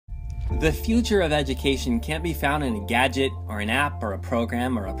The future of education can't be found in a gadget or an app or a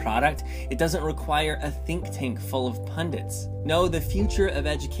program or a product. It doesn't require a think tank full of pundits. No, the future of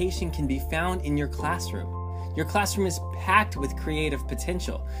education can be found in your classroom. Your classroom is packed with creative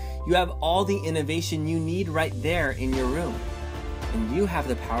potential. You have all the innovation you need right there in your room, and you have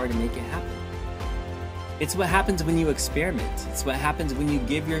the power to make it happen. It's what happens when you experiment. It's what happens when you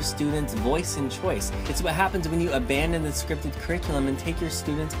give your students voice and choice. It's what happens when you abandon the scripted curriculum and take your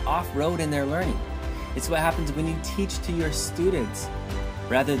students off-road in their learning. It's what happens when you teach to your students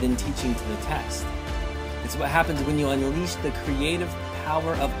rather than teaching to the test. It's what happens when you unleash the creative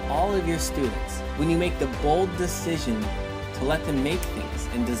power of all of your students, when you make the bold decision to let them make things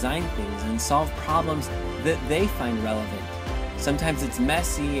and design things and solve problems that they find relevant. Sometimes it's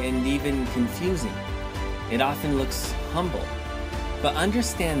messy and even confusing. It often looks humble. But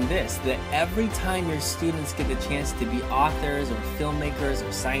understand this, that every time your students get the chance to be authors or filmmakers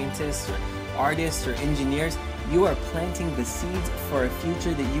or scientists or artists or engineers, you are planting the seeds for a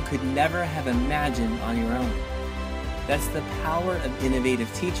future that you could never have imagined on your own. That's the power of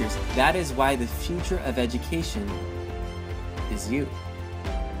innovative teachers. That is why the future of education is you.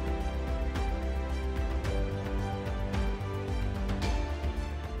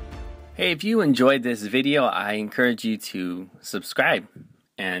 Hey, if you enjoyed this video, I encourage you to subscribe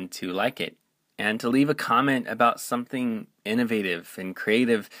and to like it and to leave a comment about something innovative and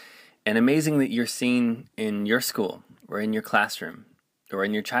creative and amazing that you're seeing in your school or in your classroom or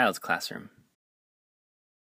in your child's classroom.